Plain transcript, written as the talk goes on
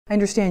I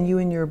understand you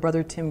and your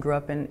brother Tim grew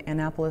up in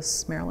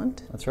Annapolis,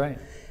 Maryland? That's right.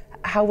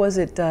 How was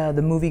it, the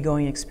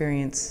movie-going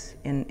experience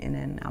in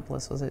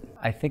Annapolis? Was it?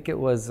 I think it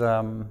was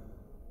normal.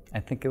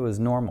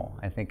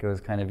 I think it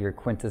was kind of your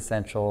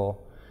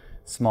quintessential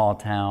small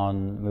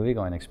town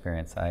movie-going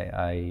experience.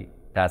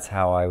 That's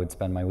how I would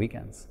spend my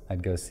weekends.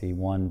 I'd go see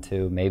 1,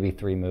 2, maybe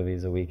 3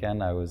 movies a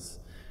weekend. It was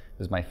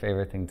my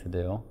favorite thing to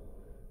do.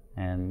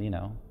 And, you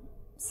know,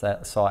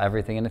 saw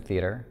everything in a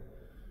theater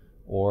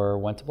or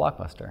went to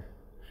Blockbuster,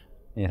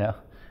 you know?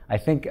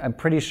 I'm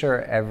pretty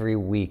sure every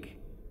week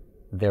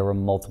there were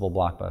multiple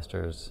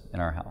Blockbusters in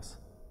our house,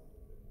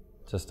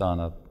 just on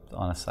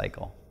a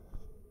cycle.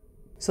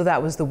 So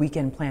that was the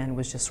weekend plan,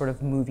 was just sort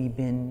of movie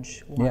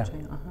binge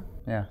watching?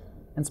 Yeah, yeah.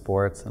 And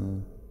sports,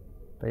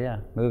 but yeah,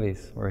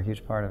 movies were a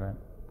huge part of it.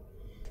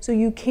 So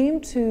you came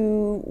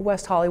to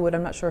West Hollywood.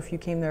 I'm not sure if you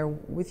came there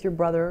with your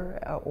brother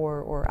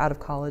or out of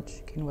college.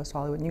 You came to West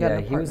Hollywood and you got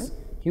an apartment?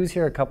 He was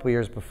here a couple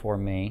years before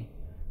me,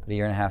 but a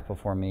year and a half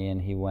before me,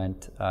 and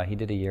he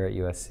did a year at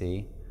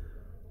USC.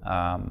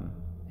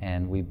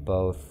 And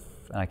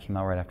I came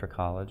out right after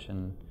college,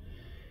 and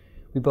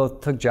we both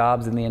took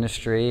jobs in the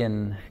industry,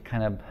 and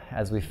kind of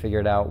as we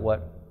figured out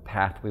what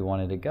path we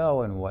wanted to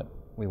go and what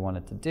we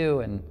wanted to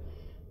do, and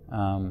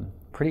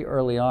pretty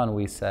early on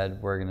we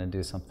said we're going to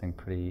do something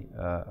pretty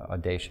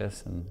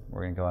audacious, and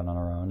we're going to go out on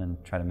our own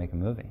and try to make a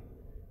movie.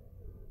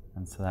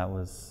 And so that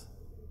was,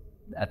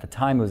 at the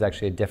time it was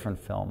actually a different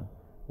film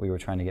we were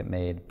trying to get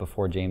made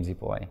before Jamesy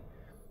Boy.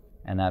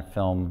 And that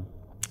film,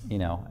 you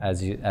know,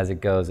 as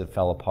it goes, it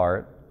fell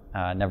apart.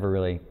 Never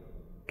really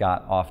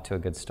got off to a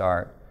good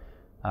start.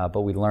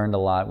 But we learned a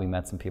lot, we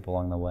met some people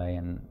along the way,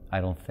 and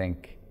I don't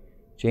think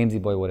Jamesy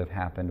Boy would have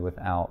happened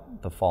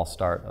without the false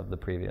start of the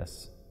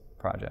previous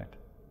project.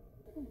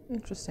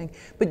 Interesting.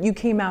 But you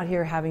came out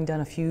here having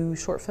done a few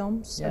short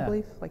films, yeah. I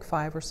believe, like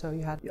 5 or so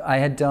you had? I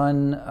had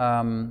done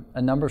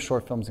a number of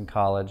short films in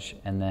college,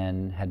 and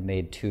then had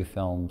made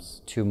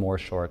 2 more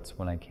shorts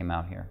when I came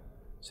out here.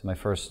 So my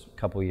first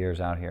couple years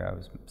out here, I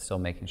was still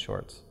making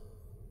shorts.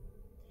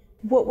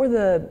 What were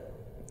the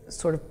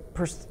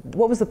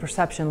what was the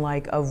perception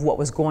like of what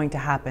was going to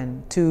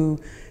happen to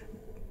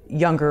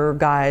younger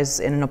guys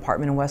in an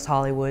apartment in West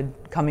Hollywood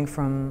coming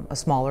from a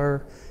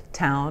smaller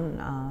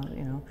town,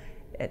 you know,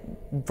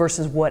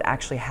 versus what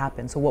actually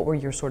happened? So what were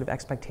your sort of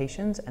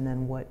expectations, and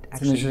then what actually?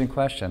 It's an interesting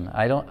question.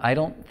 I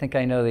don't think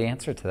I know the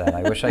answer to that.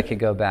 I wish I could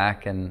go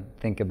back and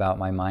think about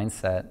my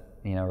mindset,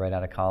 you know, right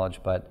out of college,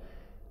 but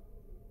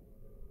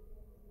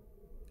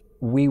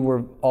we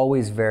were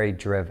always very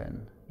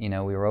driven. You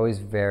know, we were always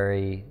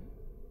very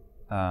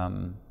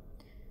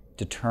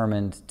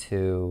determined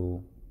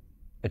to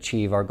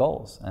achieve our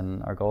goals,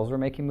 and our goals were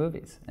making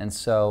movies. And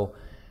so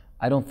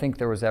I don't think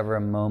there was ever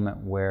a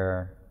moment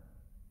where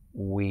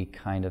we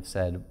kind of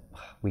said,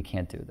 we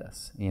can't do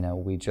this. You know,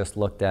 we just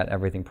looked at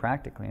everything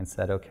practically and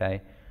said,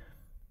 okay,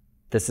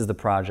 this is the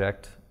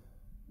project.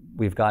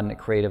 We've gotten it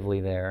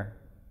creatively there.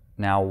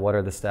 Now what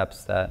are the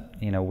steps that,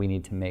 you know, we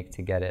need to make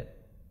to get it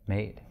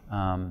made?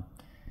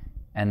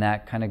 And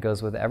that kind of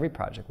goes with every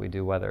project we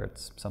do, whether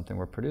it's something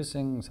we're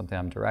producing, something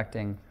I'm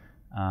directing.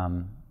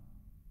 And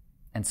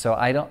so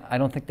I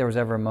don't think there was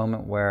ever a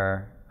moment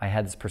where I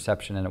had this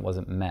perception and it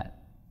wasn't met.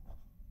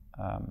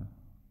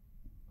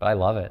 But I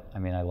love it. I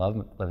mean, I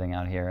love living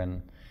out here,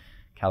 and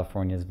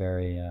California is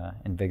very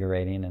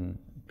invigorating, and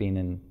being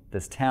in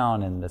this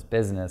town and this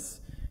business,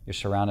 you're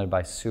surrounded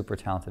by super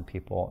talented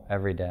people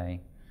every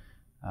day,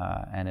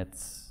 and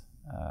it's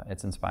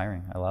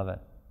inspiring. I love it.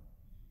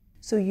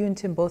 So you and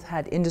Tim both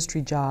had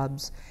industry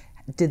jobs.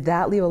 Did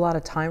that leave a lot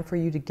of time for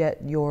you to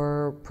get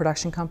your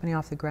production company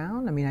off the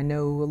ground? I mean, I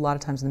know a lot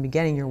of times in the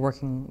beginning you're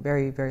working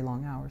very, very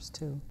long hours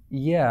too.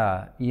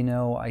 Yeah, you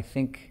know, I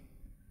think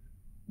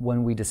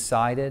when we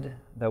decided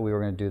that we were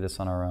going to do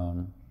this on our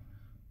own,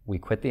 we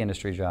quit the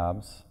industry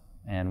jobs,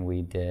 and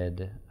we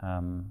did,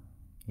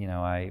 you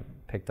know, I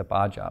picked up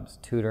odd jobs,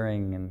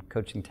 tutoring and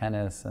coaching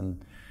tennis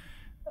and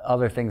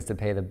other things to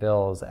pay the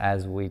bills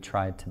as we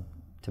tried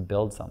to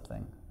build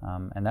something.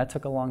 And that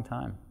took a long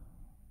time.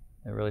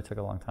 It really took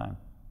a long time.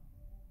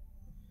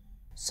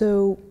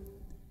 So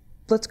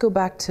let's go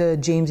back to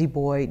Jamesy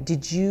Boy.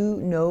 Did you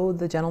know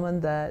the gentleman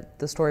that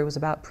the story was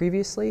about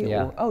previously?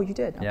 Yeah. Or, oh, you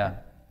did? Okay. Yeah.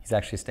 He's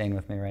actually staying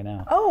with me right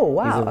now. Oh,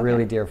 wow. He's a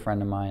really dear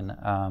friend of mine.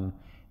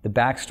 The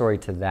backstory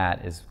to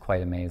that is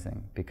quite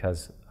amazing,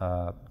 because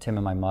Tim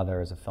and my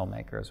mother is a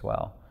filmmaker as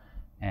well,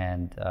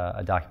 and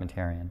a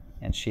documentarian.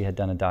 And she had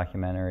done a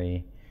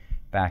documentary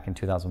back in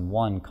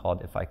 2001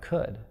 called If I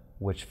Could,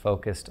 which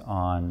focused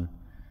on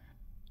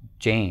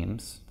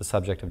James, the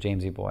subject of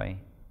Jamesy Boy,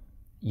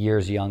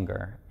 years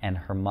younger, and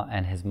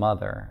his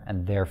mother,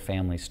 and their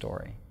family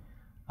story.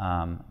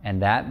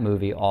 And that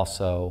movie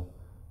also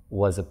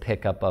was a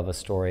pickup of a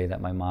story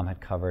that my mom had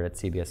covered at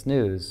CBS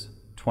News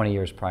 20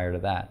 years prior to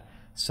that.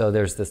 So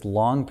there's this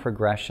long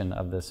progression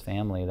of this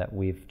family that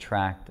we've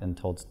tracked and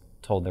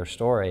told their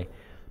story,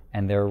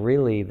 and they're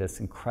really this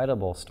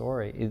incredible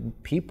story.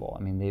 People,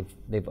 I mean,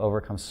 they've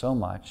overcome so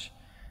much.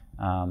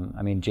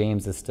 I mean,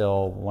 James is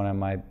still one of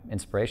my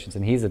inspirations,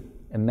 and he's a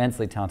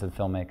immensely talented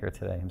filmmaker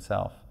today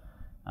himself,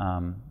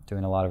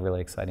 doing a lot of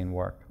really exciting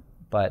work.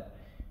 But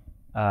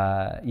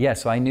yeah,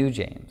 so I knew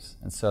James,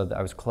 and so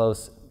I was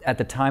close. At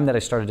the time that I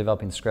started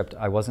developing the script,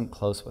 I wasn't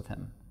close with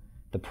him.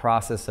 The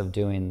process of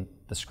doing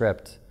the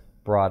script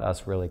brought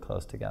us really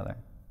close together.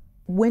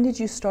 When did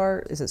you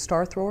start? Is it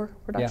Star Thrower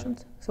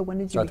Productions? Yeah. So when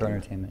did you Star Thrower begin?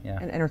 Entertainment, yeah.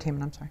 And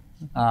Entertainment, I'm sorry.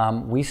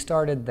 We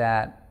started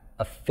that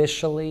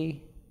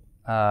officially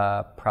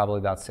probably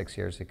about 6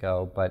 years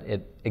ago, but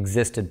it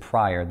existed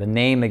prior. The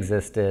name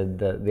existed,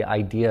 the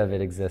idea of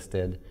it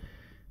existed,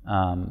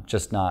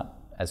 just not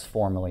as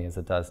formally as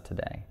it does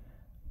today.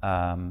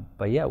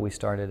 But yeah, we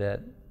started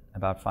it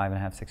about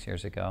 5.5, 6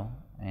 years ago,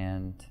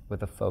 and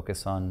with a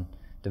focus on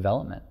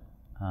development.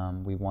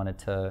 We wanted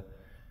to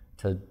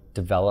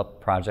develop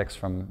projects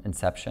from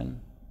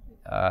inception,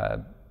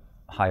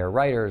 hire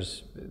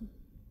writers,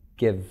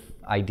 give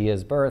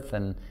ideas birth,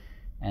 and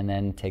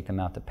then take them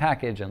out to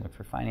package and look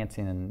for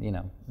financing and, you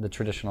know, the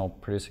traditional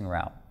producing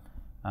route.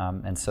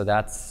 And so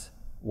that's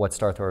what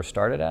Star Thrower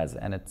started as,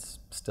 and it's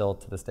still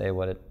to this day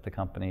what the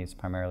company is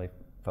primarily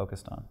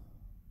focused on.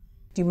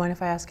 Do you mind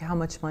if I ask how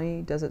much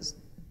money does it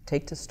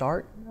take to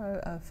start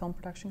a film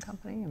production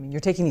company? I mean,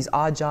 you're taking these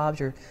odd jobs,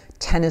 your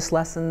tennis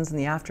lessons in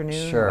the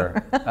afternoon. Sure.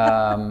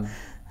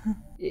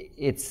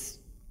 It's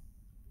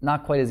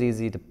not quite as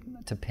easy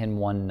to pin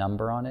one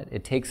number on it.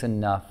 It takes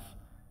enough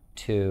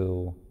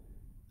to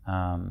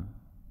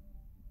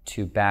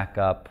back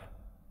up,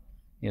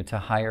 you know, to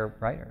hire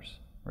writers.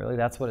 Really,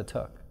 that's what it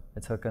took.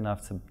 It took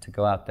enough to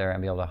go out there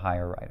and be able to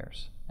hire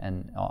writers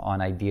and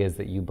on ideas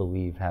that you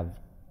believe have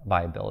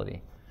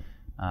viability,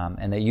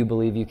 and that you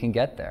believe you can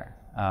get there.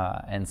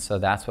 And so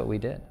that's what we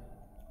did.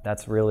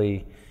 That's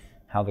really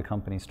how the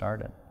company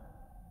started.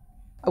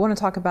 I want to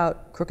talk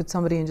about Crooked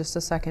Somebody in just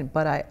a second,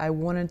 but I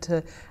wanted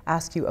to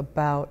ask you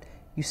about,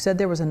 you said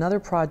there was another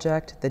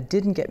project that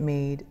didn't get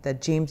made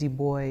that Jamesy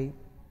Boy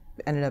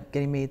ended up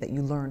getting made that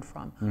you learned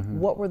from. Mm-hmm.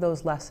 What were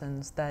those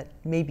lessons that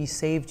maybe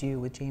saved you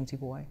with Jamesy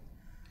Boy,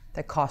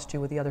 that cost you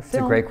with the other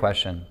film? It's a great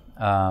question.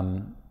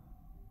 A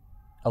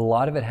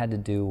lot of it had to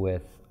do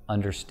with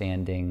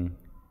understanding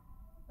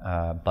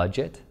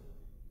budget.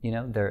 You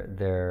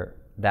know,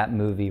 that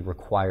movie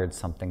required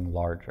something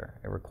larger.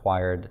 It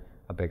required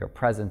a bigger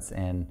presence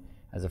in,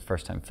 as a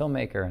first-time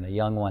filmmaker and a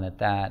young one at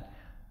that,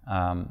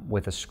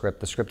 with a script.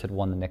 The script had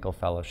won the Nickel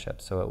Fellowship,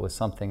 so it was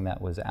something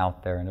that was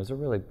out there, and it was a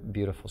really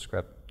beautiful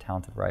script.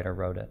 Talented writer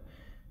wrote it.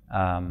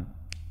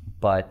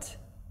 But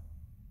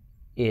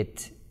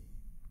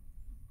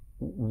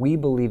we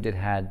believed it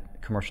had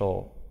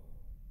commercial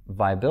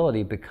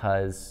viability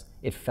because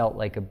it felt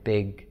like a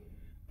big,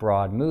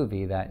 broad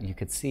movie that you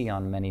could see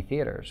on many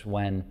theaters,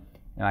 when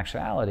in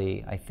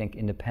actuality, I think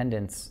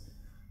independents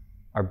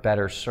are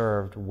better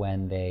served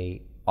when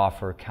they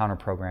offer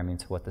counter-programming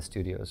to what the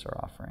studios are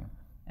offering.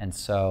 And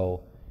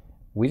so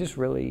we just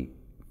really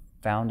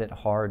found it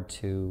hard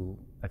to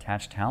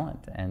attach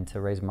talent and to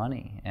raise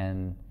money.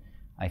 And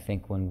I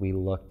think when we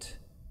looked,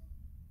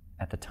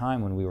 at the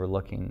time when we were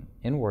looking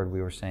inward,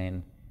 we were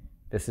saying,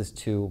 this is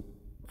too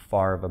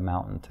far of a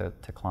mountain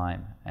to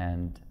climb.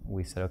 And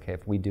we said, okay,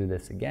 if we do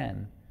this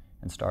again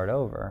and start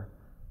over,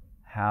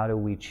 how do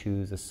we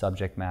choose a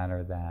subject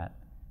matter that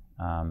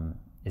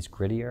is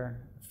grittier,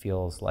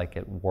 feels like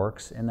it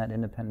works in that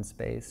independent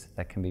space,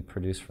 that can be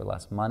produced for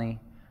less money?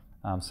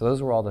 So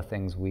those were all the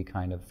things we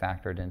kind of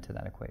factored into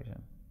that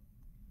equation.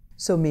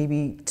 So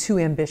maybe too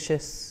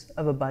ambitious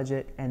of a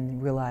budget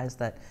and realized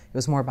that it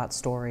was more about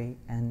story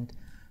and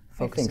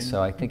focusing. I think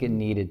so. I think it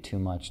needed too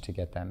much to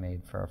get that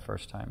made for a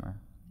first-timer.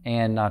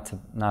 And not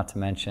to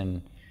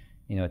mention,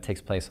 you know, it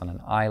takes place on an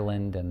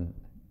island, and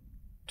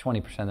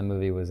 20% of the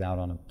movie was out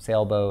on a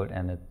sailboat,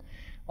 and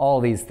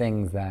all these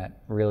things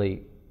that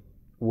really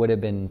would have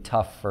been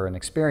tough for an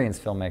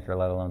experienced filmmaker,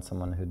 let alone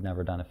someone who'd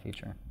never done a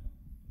feature.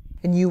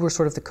 And you were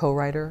sort of the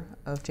co-writer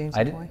of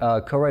Jamesy Boy?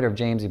 Co-writer of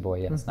Jamesy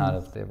Boy, yes, not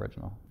of the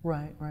original.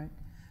 Right, right.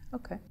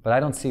 Okay. But I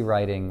don't see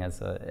writing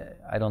as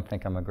I don't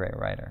think I'm a great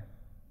writer.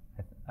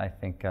 I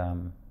think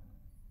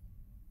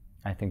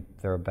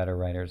there are better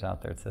writers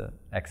out there to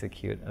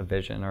execute a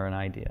vision or an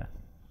idea.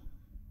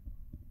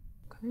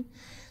 Okay.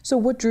 So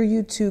what drew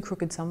you to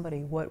Crooked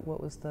Somebody?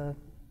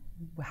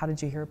 How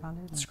did you hear about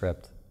it?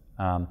 Script.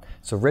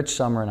 So Rich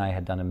Sommer and I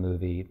had done a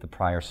movie the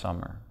prior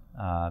summer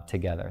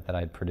together that I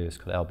had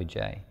produced called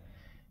LBJ.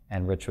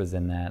 And Rich was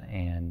in that,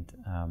 and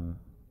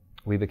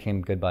we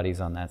became good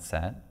buddies on that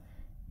set.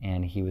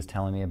 And he was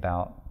telling me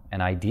about an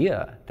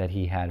idea that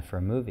he had for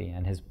a movie,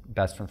 and his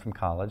best friend from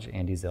college,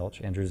 Andrew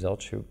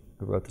Zilch, who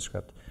wrote the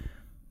script,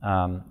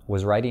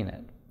 was writing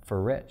it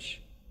for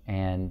Rich.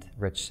 And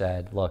Rich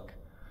said, look,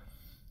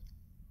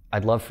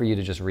 I'd love for you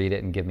to just read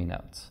it and give me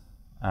notes.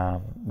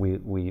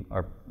 We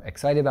are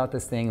excited about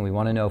this thing, and we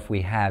want to know if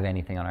we have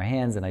anything on our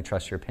hands, and I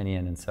trust your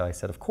opinion. And so I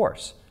said, of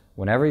course,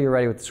 whenever you're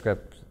ready with the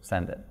script,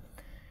 send it.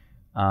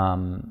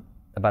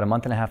 About a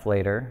month and a half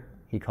later,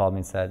 he called me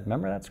and said,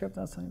 remember that script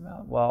I was telling you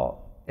about?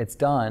 Well, it's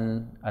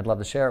done. I'd love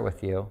to share it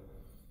with you.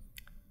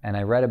 And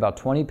I read about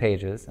 20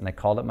 pages, and I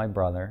called up my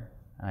brother,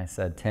 and I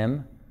said,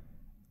 Tim,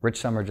 Rich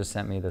Sommer just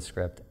sent me the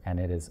script, and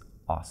it is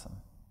awesome.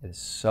 It is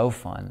so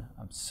fun.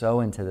 I'm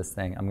so into this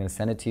thing. I'm going to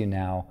send it to you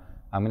now.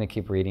 I'm going to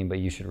keep reading, but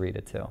you should read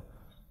it too.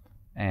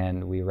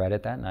 And we read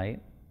it that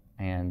night.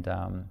 And,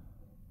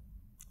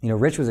 you know,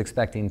 Rich was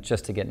expecting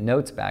just to get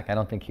notes back. I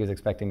don't think he was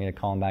expecting me to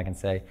call him back and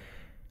say,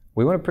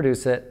 we want to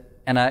produce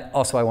it, and I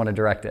want to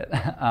direct it.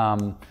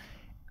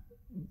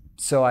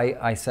 So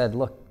I said,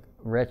 look,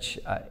 Rich,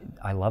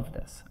 I love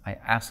this. I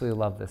absolutely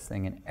love this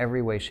thing in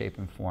every way, shape,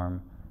 and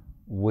form.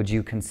 Would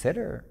you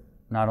consider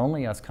not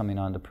only us coming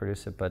on to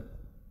produce it, but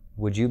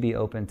would you be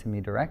open to me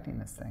directing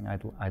this thing?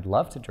 I'd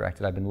love to direct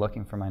it. I've been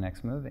looking for my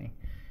next movie.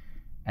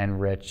 And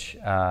Rich,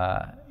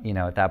 you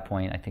know, at that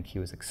point, I think he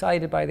was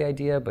excited by the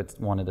idea, but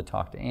wanted to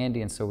talk to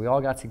Andy. And so we all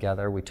got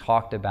together. We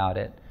talked about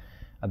it,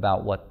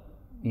 about what,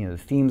 you know,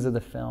 the themes of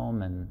the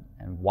film and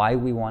why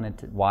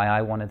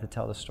I wanted to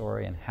tell the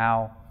story and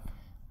how.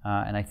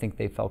 And I think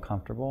they felt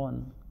comfortable,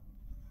 and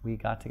we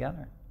got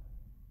together.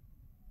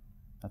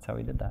 That's how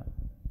we did that.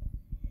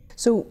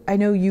 So I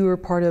know you were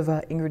part of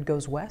Ingrid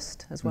Goes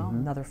West as well,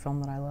 another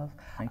film that I love.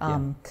 Thank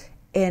you.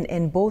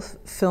 And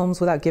both films,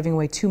 without giving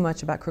away too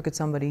much about Crooked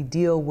Somebody,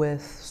 deal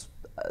with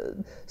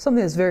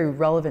something that's very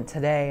relevant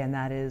today, and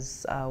that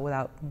is,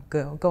 without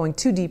going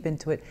too deep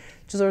into it,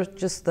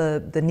 just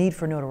the need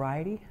for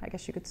notoriety, I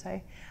guess you could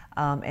say,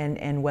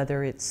 and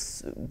whether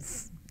it's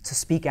to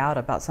speak out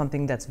about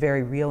something that's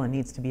very real and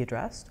needs to be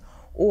addressed,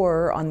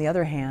 or on the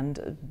other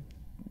hand,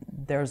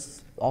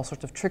 there's all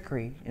sorts of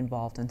trickery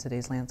involved in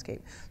today's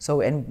landscape.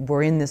 So, and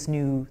we're in this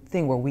new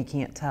thing where we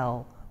can't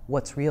tell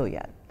what's real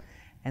yet.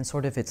 And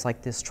sort of it's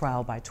like this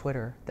trial by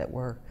Twitter that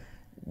we're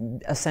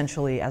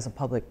essentially, as a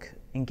public,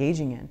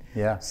 engaging in.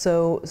 Yeah.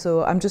 So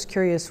I'm just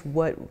curious,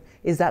 what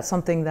is that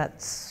something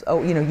that's,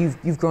 oh, you know,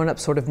 you've grown up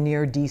sort of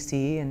near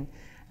DC, and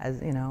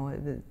as you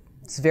know,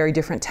 it's a very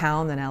different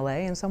town than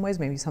LA in some ways,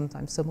 maybe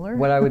sometimes similar.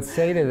 What I would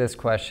say to this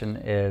question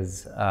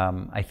is,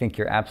 I think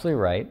you're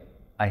absolutely right.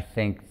 I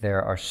think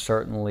there are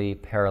certainly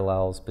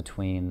parallels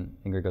between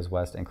Ingrid Goes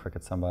West and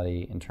Crooked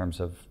Somebody in terms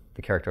of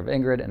the character of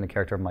Ingrid and the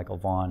character of Michael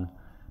Vaughn.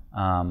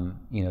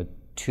 You know,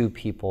 two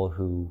people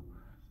who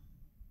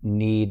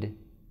need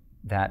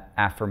that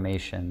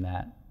affirmation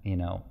that, you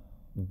know,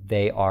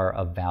 they are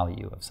of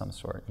value of some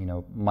sort. You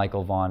know,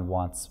 Michael Vaughn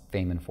wants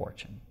fame and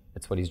fortune.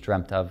 It's what he's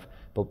dreamt of.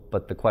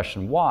 But the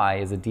question why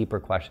is a deeper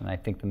question. I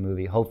think the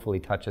movie hopefully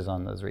touches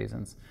on those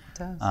reasons. It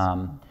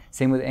does.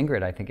 Same with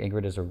Ingrid. I think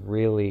Ingrid is a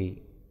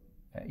really,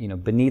 you know,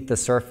 beneath the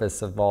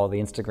surface of all the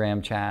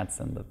Instagram chats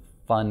and the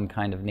fun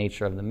kind of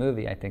nature of the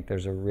movie, I think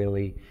there's a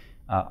really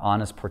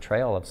honest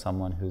portrayal of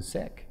someone who's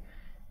sick.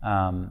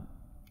 The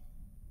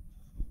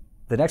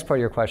next part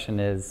of your question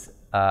is,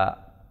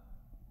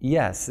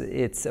 yes,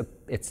 it's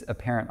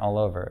apparent all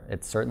over.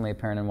 It's certainly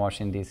apparent in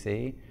Washington,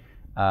 D.C.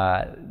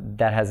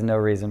 That has no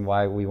reason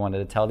why we wanted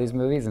to tell these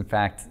movies. In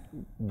fact,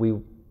 we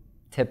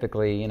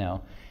typically, you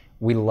know,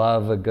 we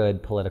love a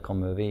good political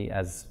movie,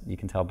 as you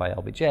can tell by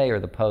LBJ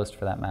or The Post,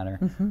 for that matter.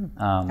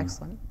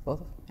 Excellent,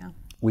 both of them, yeah.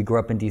 We grew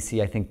up in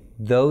DC. I think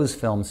those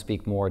films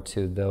speak more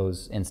to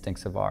those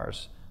instincts of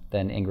ours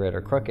than Ingrid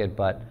or Crooked,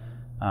 but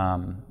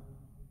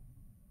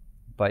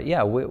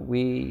yeah,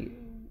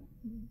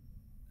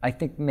 I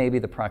think maybe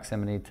the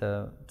proximity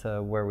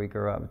to where we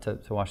grew up,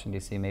 to Washington,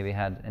 D.C., maybe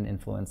had an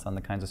influence on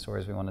the kinds of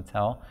stories we want to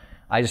tell.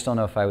 I just don't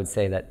know if I would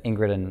say that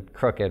Ingrid and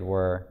Crooked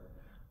were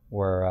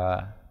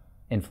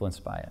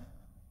influenced by it.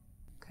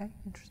 Okay,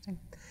 interesting.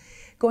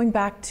 Going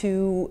back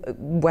to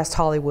West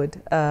Hollywood,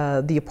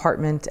 the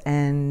apartment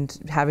and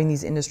having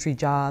these industry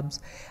jobs,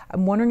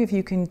 I'm wondering if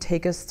you can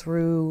take us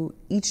through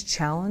each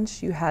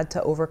challenge you had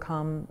to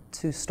overcome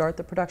to start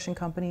the production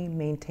company,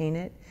 maintain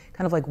it,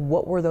 kind of like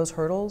what were those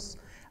hurdles?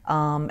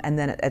 And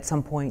then at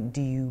some point,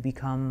 do you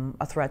become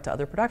a threat to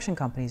other production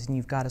companies and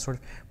you've got to sort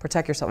of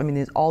protect yourself? I mean,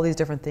 there's all these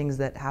different things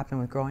that happen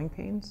with growing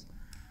pains.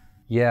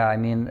 Yeah, I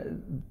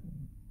mean,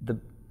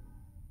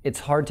 it's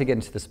hard to get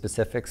into the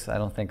specifics. I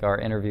don't think our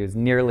interview is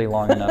nearly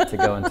long enough to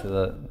go into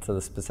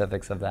the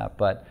specifics of that.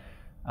 But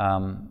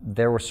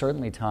there were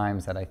certainly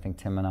times that I think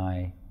Tim and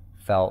I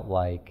felt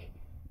like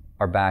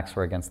our backs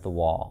were against the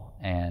wall.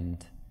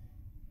 And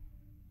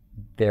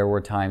there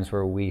were times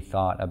where we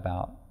thought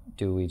about,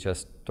 do we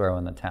just throw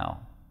in the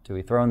towel? Do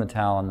we throw in the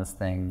towel on this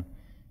thing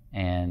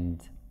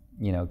and,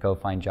 you know, go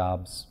find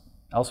jobs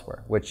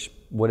elsewhere, which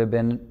would have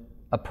been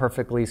a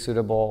perfectly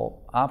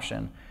suitable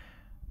option.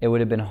 It would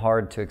have been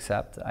hard to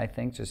accept, I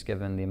think, just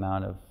given the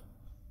amount of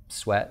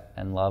sweat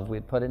and love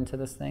we'd put into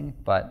this thing.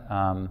 But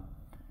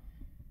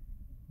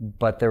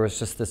there was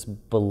just this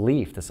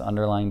belief, this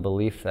underlying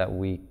belief that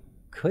we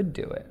could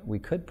do it. We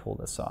could pull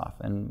this off.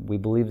 And we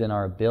believed in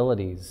our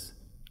abilities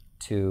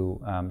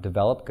to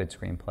develop good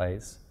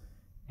screenplays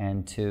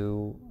and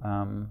to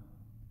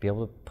be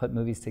able to put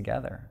movies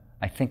together.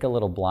 I think a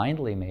little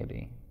blindly,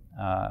 maybe,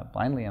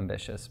 blindly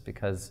ambitious,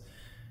 because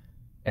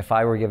if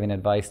I were giving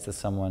advice to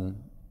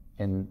someone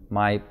in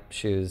my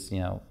shoes, you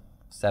know,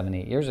 7,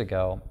 8 years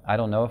ago, I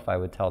don't know if I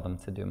would tell them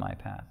to do my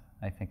path.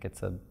 I think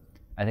it's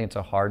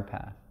a hard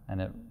path,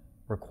 and it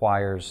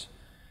requires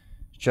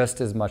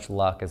just as much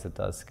luck as it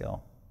does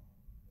skill.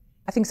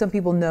 I think some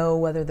people know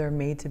whether they're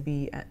made to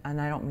be, and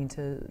I don't mean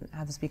to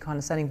have this be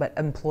condescending, but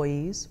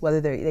employees,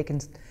 whether they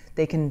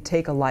can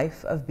take a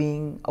life of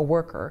being a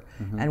worker,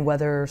 and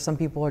whether some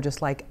people are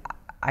just like,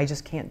 I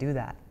just can't do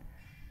that.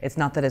 It's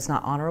not that it's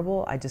not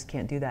honorable, I just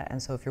can't do that. And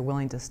so if you're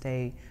willing to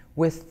stay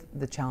with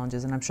the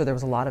challenges, and I'm sure there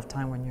was a lot of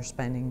time when you're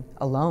spending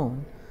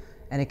alone,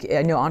 and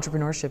I know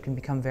entrepreneurship can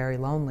become very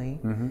lonely,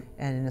 and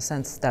in a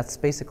sense that's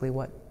basically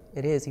what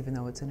it is, even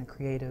though it's in a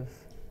creative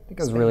I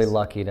think I was really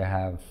lucky to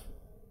have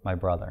my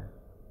brother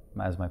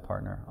as my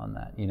partner on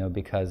that,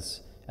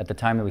 because at the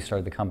time that we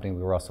started the company,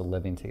 we were also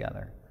living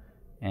together.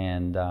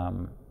 And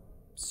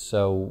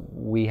so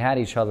we had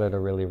each other to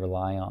really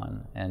rely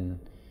on and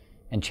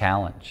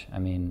challenge. I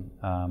mean,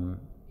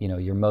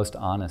 you're most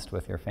honest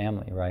with your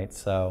family, right?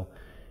 So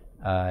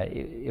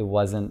it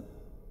wasn't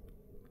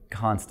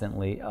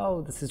constantly,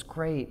 oh, this is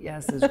great,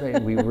 yes, this is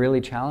great. We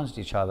really challenged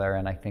each other,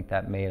 and I think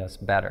that made us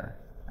better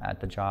at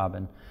the job.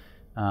 And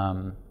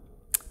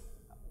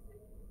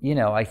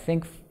I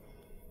think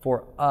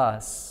for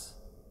us,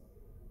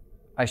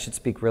 I should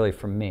speak really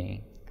for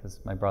me, because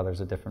my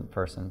brother's a different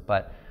person,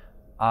 but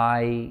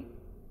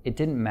it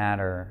didn't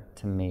matter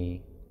to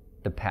me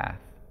the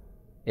path.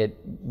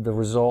 The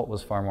result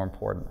was far more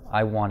important.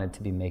 I wanted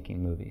to be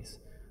making movies.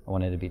 I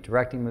wanted to be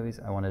directing movies.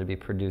 I wanted to be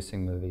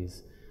producing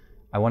movies.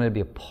 I wanted to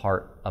be a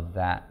part of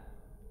that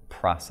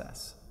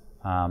process.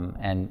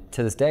 And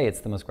to this day, it's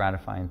the most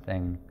gratifying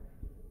thing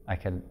I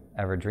could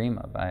ever dream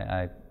of.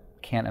 I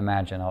can't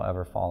imagine I'll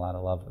ever fall out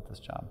of love with this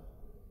job.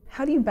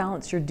 How do you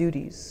balance your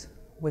duties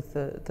with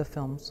the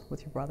films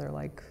with your brother?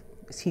 Like,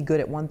 is he good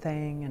at one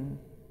thing and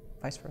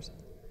vice versa?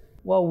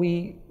 Well,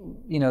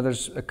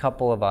 there's a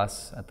couple of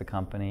us at the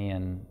company,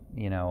 and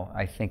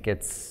I think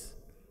it's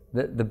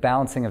the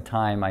balancing of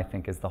time, I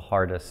think, is the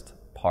hardest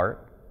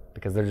part,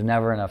 because there's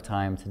never enough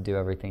time to do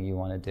everything you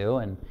want to do.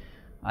 And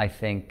I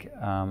think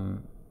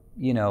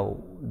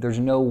there's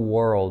no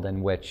world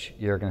in which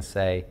you're going to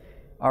say,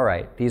 all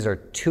right, these are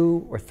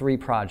 2 or 3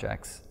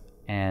 projects,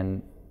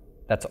 and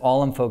that's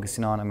all I'm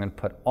focusing on. I'm going to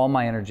put all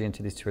my energy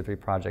into these 2 or 3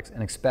 projects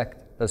and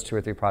expect those 2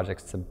 or 3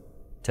 projects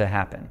to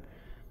happen.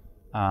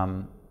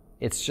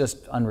 It's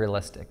just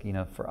unrealistic.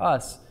 For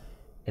us,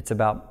 it's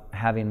about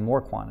having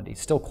more quantity,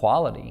 still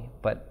quality,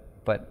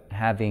 but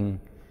having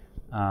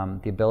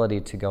the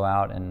ability to go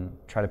out and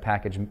try to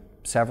package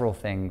several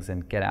things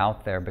and get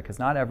out there, because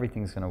not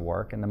everything's going to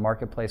work, and the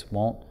marketplace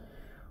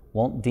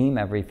won't deem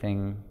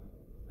everything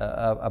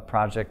a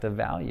project of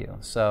value.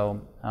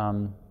 So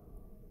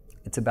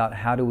it's about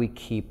how do we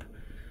keep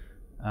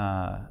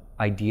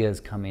ideas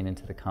coming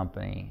into the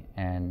company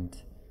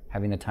and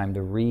having the time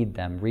to read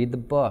them, read the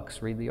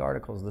books, read the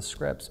articles, the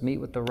scripts, meet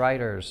with the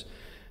writers,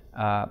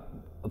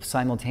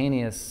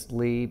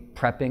 simultaneously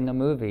prepping a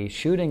movie,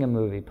 shooting a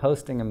movie,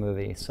 posting a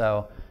movie.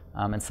 So,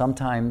 and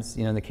sometimes,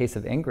 in the case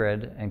of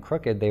Ingrid and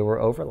Crooked, they were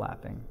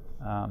overlapping.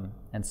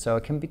 And so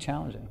it can be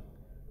challenging.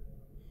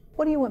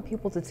 What do you want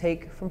people to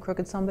take from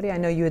Crooked Somebody? I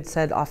know you had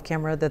said off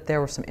camera that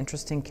there were some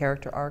interesting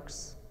character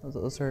arcs.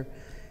 Those are,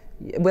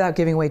 without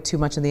giving away too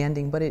much of the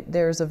ending, but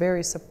there's a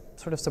very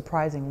sort of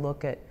surprising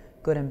look at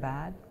good and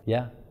bad.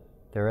 Yeah,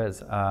 there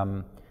is.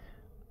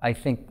 I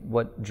think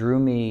what drew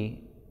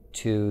me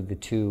to the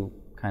 2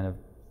 kind of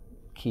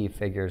key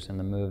figures in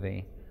the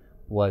movie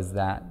was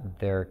that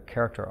their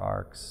character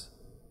arcs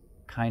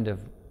kind of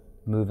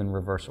move in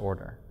reverse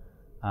order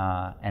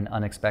and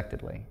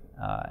unexpectedly.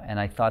 And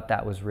I thought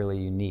that was really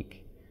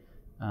unique.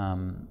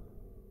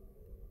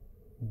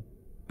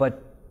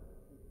 But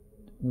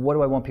what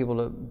do I want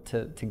people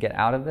to get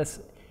out of this?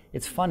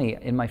 It's funny,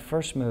 in my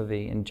first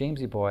movie, in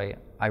Jamesy Boy,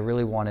 I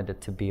really wanted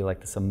it to be like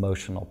this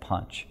emotional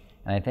punch.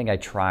 And I think I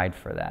tried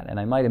for that. And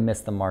I might have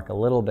missed the mark a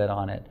little bit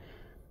on it.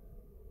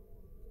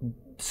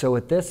 So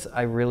with this,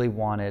 I really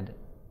wanted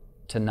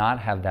to not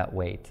have that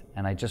weight.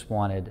 And I just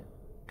wanted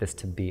this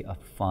to be a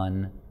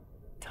fun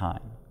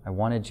time. I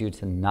wanted you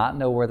to not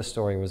know where the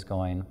story was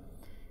going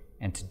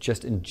and to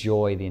just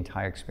enjoy the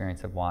entire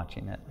experience of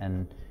watching it.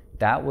 And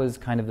that was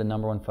kind of the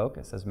 #1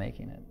 focus as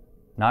making it.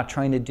 Not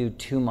trying to do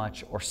too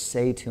much or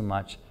say too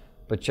much,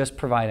 but just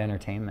provide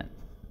entertainment.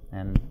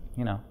 And,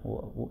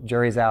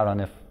 jury's out on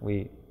if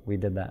we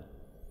did that.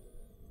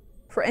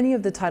 For any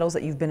of the titles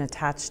that you've been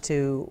attached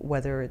to,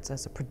 whether it's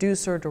as a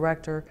producer,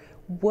 director,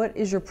 what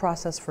is your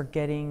process for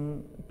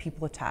getting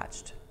people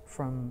attached,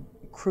 from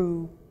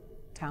crew,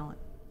 talent?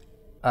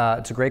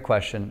 It's a great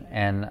question,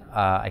 and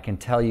I can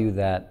tell you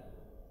that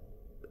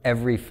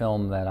every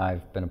film that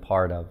I've been a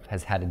part of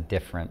has had a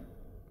different,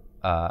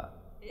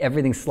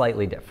 everything's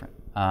slightly different.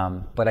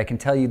 But I can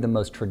tell you the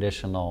most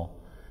traditional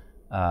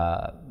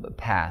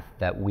path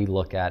that we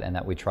look at and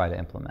that we try to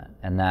implement,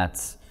 and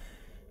that's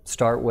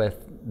start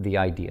with the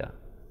idea,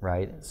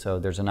 right? So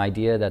there's an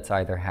idea that's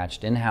either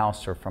hatched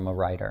in-house or from a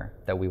writer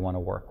that we want to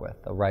work with,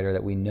 a writer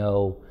that we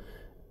know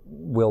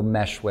will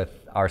mesh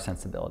with our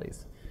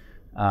sensibilities.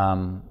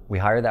 We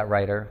hire that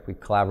writer, we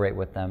collaborate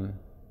with them.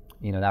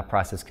 That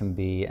process can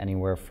be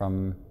anywhere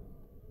from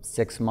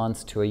 6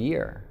 months to a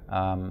year,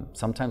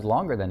 sometimes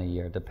longer than a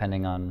year,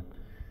 depending on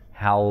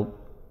how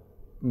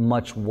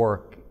much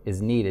work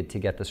is needed to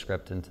get the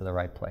script into the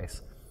right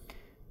place.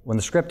 When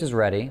the script is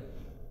ready,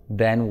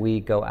 then we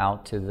go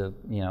out to the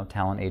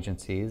talent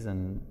agencies,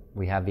 and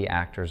we have the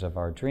actors of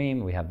our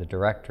dream, we have the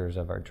directors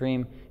of our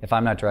dream. If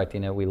I'm not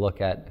directing it, we look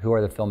at who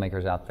are the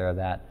filmmakers out there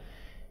that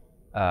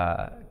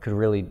could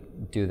really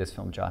do this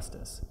film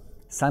justice.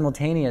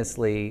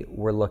 Simultaneously,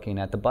 we're looking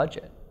at the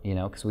budget,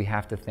 because we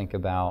have to think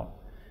about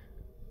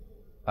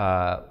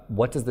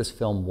what does this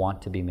film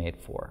want to be made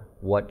for?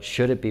 What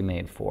should it be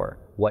made for?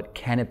 What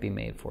can it be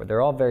made for?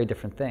 They're all very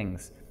different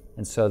things,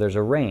 and so there's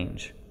a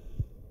range.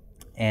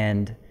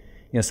 And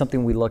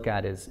something we look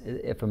at is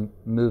if a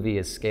movie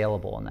is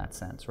scalable in that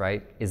sense,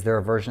 right? Is there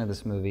a version of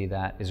this movie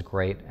that is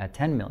great at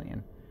 10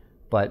 million,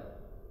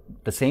 but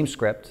the same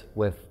script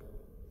with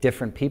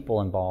different people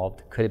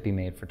involved, could it be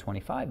made for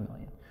 25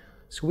 million?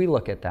 So we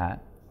look at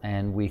that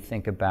and we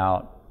think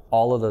about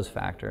all of those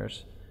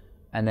factors,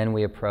 and then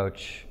we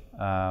approach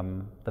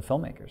the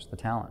filmmakers, the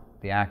talent,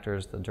 the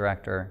actors, the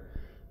director.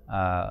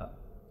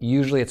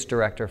 Usually it's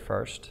director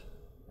first,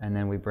 and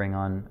then we bring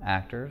on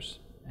actors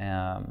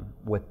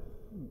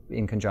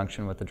in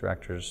conjunction with the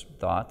director's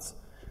thoughts,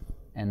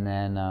 and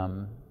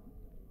then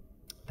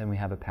we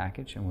have a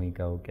package and we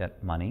go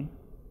get money,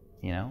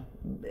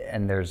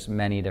 and there's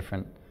many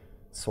different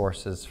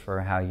sources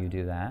for how you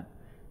do that.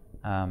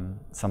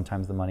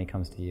 Sometimes the money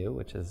comes to you,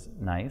 which is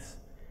nice,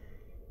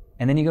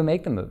 and then you go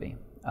make the movie,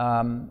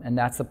 and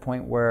that's the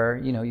point where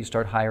you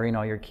start hiring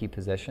all your key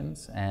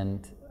positions,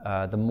 and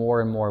the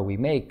more and more we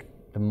make,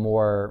 the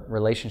more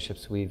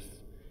relationships we've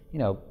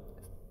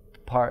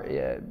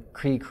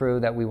crew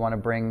that we want to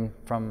bring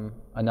from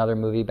another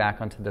movie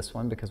back onto this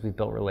one, because we've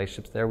built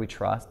relationships there.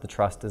 The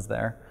trust is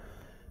there.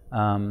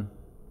 And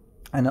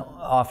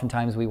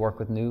oftentimes we work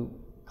with new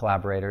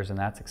collaborators, and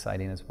that's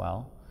exciting as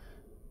well.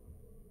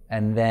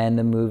 And then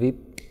the movie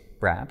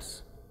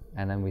wraps,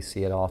 and then we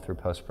see it all through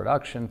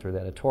post-production, through the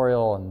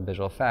editorial and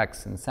visual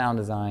effects and sound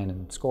design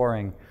and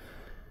scoring.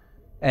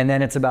 And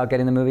then it's about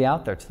getting the movie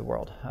out there to the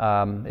world.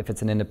 If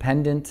it's an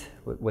independent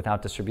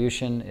without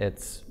distribution,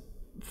 it's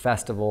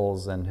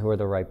festivals and who are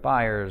the right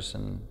buyers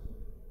and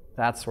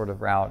that sort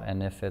of route.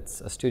 And if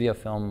it's a studio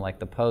film like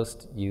The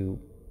Post, you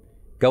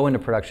go into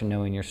production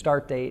knowing your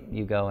start date,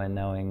 you go in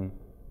knowing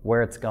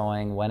where it's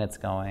going, when it's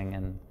going,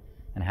 and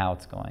how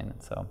it's going.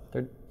 And so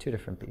they're two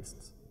different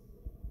beasts.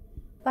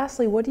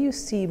 Lastly, what do you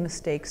see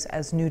mistakes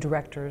as new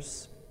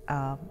directors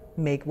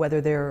make,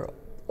 whether they're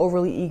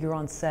overly eager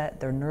on set,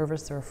 they're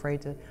nervous, they're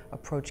afraid to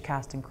approach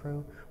cast and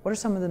crew? What are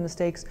some of the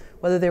mistakes,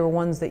 whether they were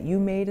ones that you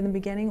made in the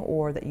beginning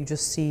or that you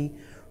just see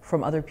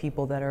from other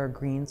people that are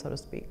green, so to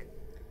speak?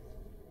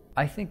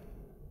 I think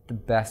the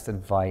best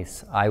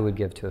advice I would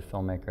give to a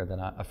first-time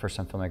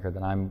filmmaker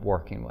that I'm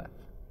working with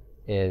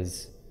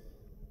is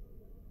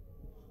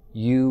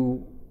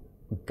you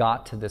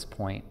got to this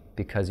point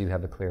because you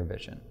have a clear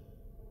vision.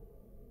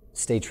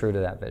 Stay true to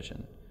that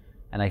vision.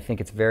 And I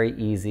think it's very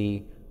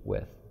easy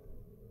with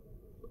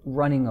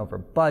running over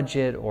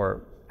budget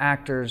or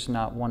actors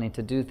not wanting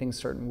to do things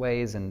certain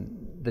ways,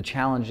 and the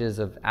challenges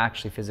of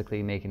actually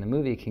physically making the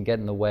movie can get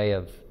in the way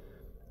of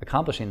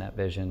accomplishing that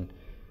vision.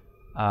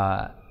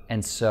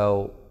 And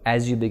so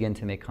as you begin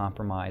to make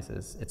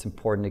compromises, it's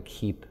important to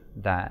keep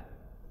that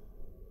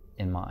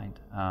in mind.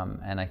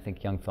 And I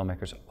think young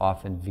filmmakers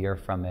often veer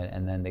from it,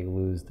 and then they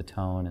lose the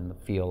tone and the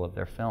feel of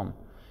their film.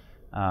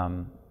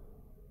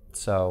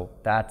 So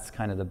that's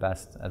kind of the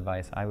best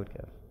advice I would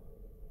give.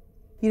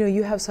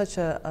 You have such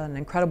an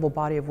incredible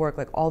body of work,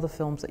 like all the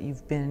films that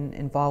you've been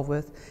involved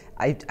with.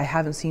 I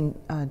haven't seen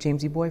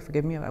James E. Boy,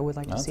 forgive me, I would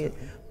like to see it.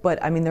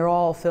 But I mean, they're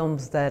all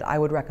films that I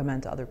would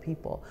recommend to other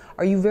people.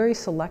 Are you very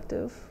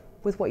selective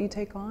with what you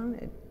take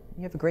on?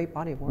 You have a great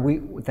body of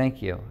work.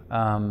 Thank you.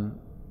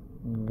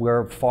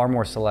 We're far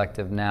more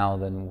selective now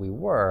than we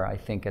were. I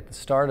think at the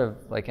start of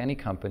like any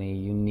company,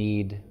 you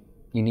need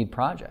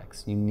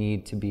projects. You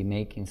need to be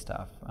making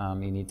stuff.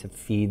 You need to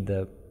feed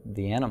the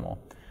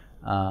animal.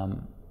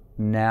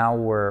 Now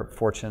we're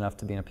fortunate enough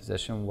to be in a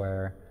position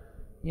where,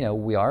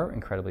 we are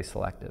incredibly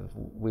selective.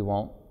 We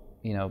won't,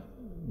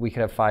 we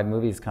could have 5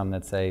 movies come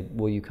that say,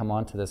 will you come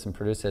onto this and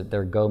produce it?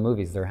 They're go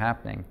movies, they're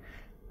happening.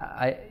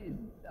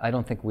 I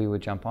don't think we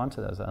would jump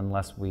onto those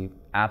unless we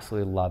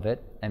absolutely love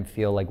it and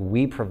feel like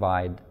we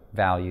provide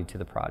value to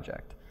the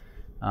project.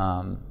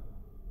 I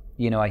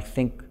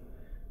think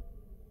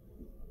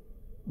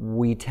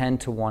we tend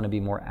to want to be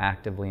more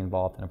actively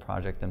involved in a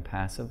project than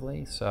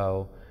passively.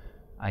 So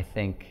I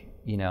think,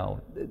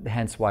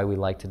 hence why we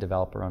like to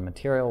develop our own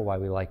material, why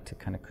we like to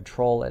kind of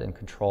control it and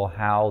control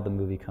how the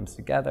movie comes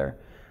together.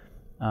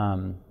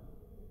 And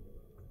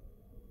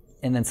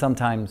then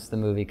sometimes the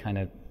movie kind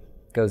of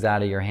goes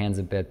out of your hands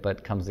a bit,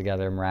 but comes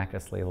together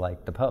miraculously,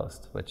 like The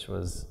Post, which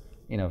was,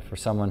 for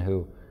someone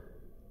who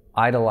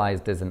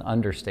idolized is an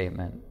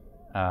understatement.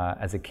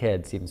 As a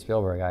kid, Steven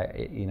Spielberg,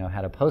 I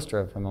had a poster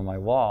of him on my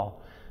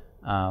wall.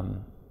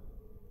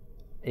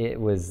 It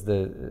was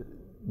the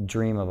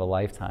dream of a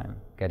lifetime,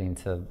 getting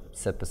to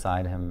sit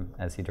beside him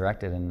as he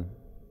directed and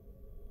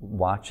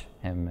watch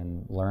him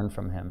and learn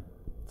from him.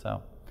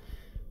 So,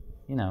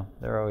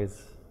 there are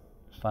always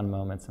fun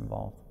moments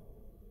involved.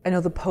 I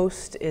know The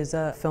Post is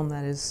a film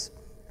that is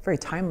very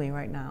timely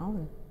right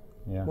now.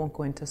 Yeah. Won't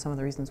go into some of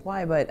the reasons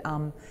why, but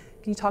can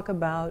you talk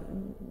about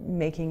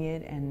making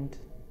it and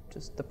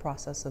just the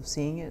process of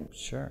seeing it?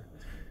 Sure.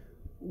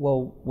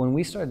 Well, when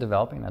we started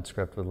developing that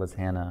script with Liz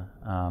Hannah,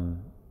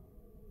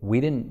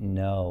 we didn't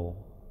know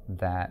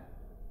that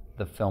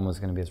the film was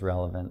going to be as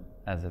relevant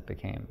as it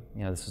became.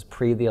 You know, this was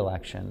pre the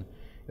election.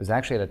 It was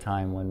actually at a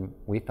time when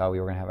we thought we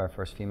were going to have our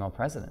first female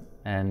president.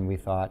 And we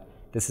thought,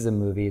 this is a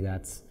movie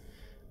that's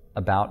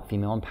about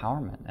female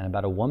empowerment and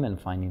about a woman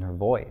finding her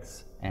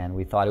voice. And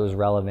we thought it was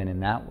relevant in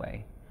that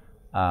way.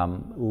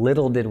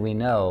 Little did we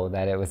know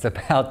that it was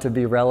about to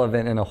be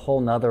relevant in a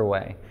whole nother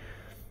way.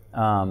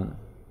 And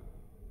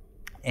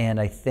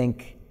I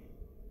think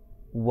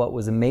what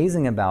was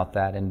amazing about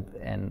that,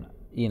 and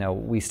you know,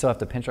 we still have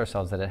to pinch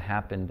ourselves that it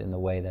happened in the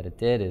way that it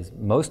did, is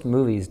most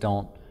movies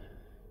don't,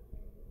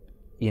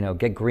 you know,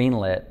 get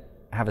greenlit,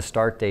 have a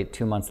start date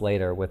 2 months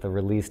later with a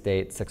release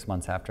date 6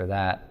 months after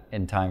that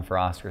in time for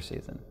Oscar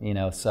season. You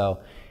know,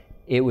 so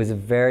it was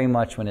very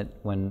much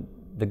when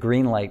the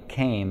green light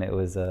came, it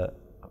was a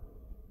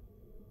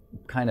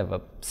kind of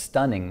a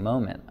stunning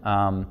moment.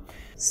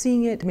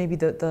 Seeing it maybe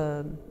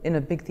in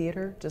a big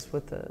theater, just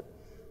with the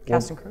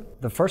cast and crew?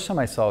 The first time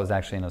I saw it was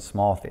actually in a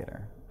small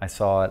theater. I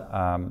saw it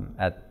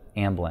at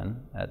Amblin,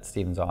 at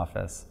Steven's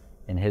office,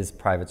 in his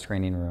private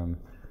screening room.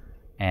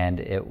 And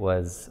it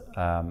was,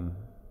 I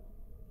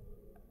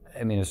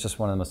mean, it was just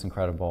one of the most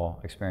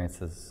incredible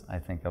experiences, I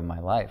think, of my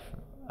life,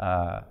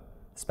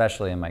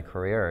 especially in my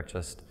career.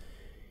 Just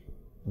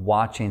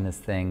watching this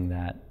thing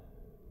that,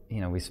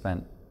 you know, we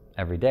spent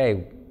every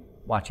day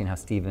watching how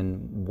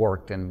Steven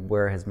worked and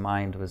where his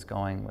mind was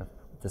going with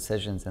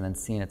decisions, and then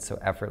seeing it so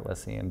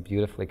effortlessly and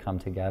beautifully come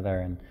together,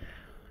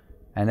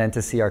 and then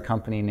to see our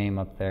company name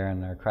up there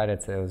and our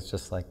credits, it was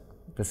just like,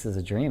 this is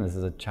a dream. This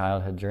is a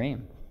childhood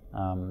dream.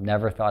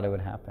 Never thought it would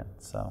happen,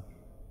 so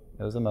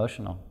it was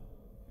emotional.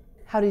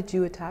 How did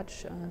you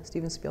attach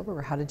Steven Spielberg,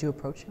 or how did you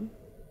approach him?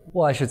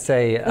 Well, I should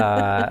say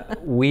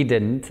we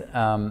didn't.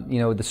 You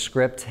know, the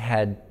script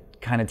had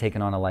kind of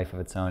taken on a life of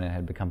its own. It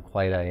had become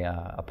quite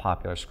a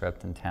popular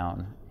script in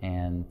town,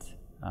 and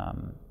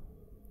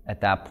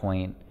at that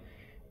point,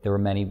 there were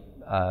many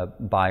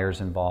buyers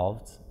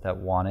involved that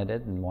wanted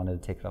it and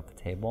wanted to take it off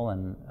the table,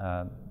 and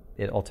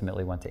it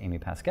ultimately went to Amy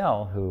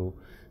Pascal, who,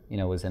 you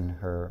know, was in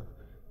her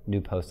new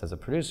post as a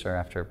producer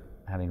after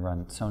having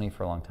run Sony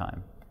for a long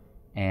time.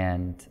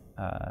 And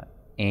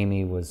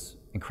Amy was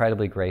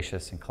incredibly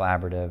gracious and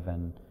collaborative,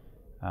 and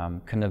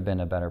couldn't have been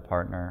a better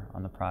partner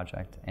on the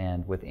project.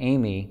 And with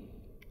Amy,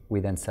 we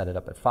then set it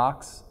up at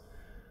Fox,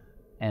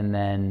 and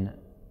then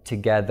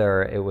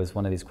together it was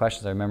one of these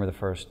questions. I remember the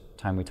first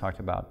time we talked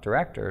about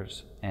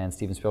directors, and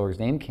Steven Spielberg's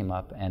name came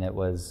up, and it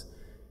was,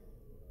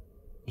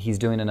 he's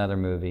doing another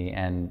movie,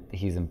 and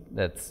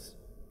that's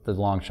the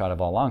long shot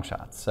of all long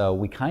shots. So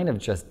we kind of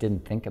just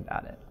didn't think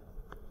about it.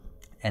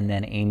 And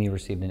then Amy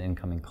received an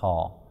incoming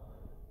call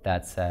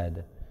that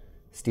said,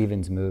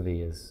 Steven's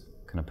movie is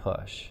gonna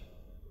push,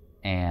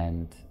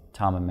 and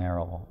Tom and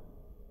Meryl,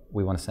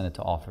 we want to send it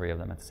to all three of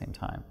them at the same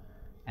time.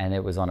 And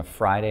it was on a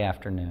Friday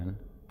afternoon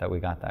that we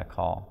got that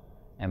call,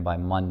 and by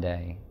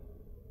Monday,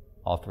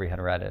 all three had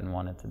read it and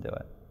wanted to do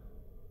it.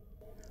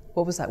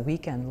 What was that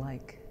weekend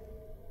like?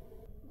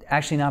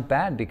 Actually not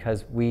bad,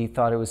 because we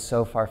thought it was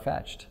so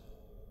far-fetched.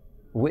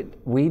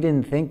 We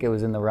didn't think it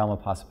was in the realm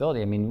of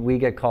possibility. I mean, we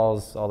get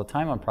calls all the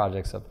time on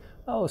projects of,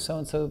 oh,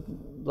 so-and-so,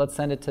 let's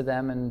send it to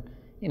them, and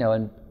you know,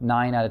 and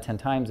 9 out of 10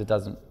 times it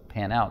doesn't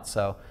pan out.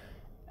 So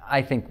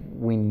I think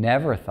we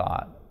never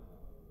thought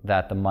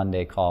that the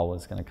Monday call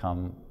was going to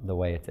come the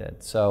way it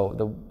did.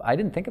 So I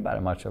didn't think about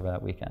it much over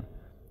that weekend.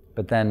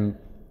 But then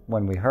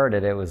when we heard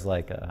it, it was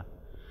like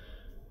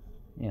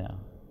you know,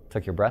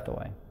 took your breath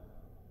away.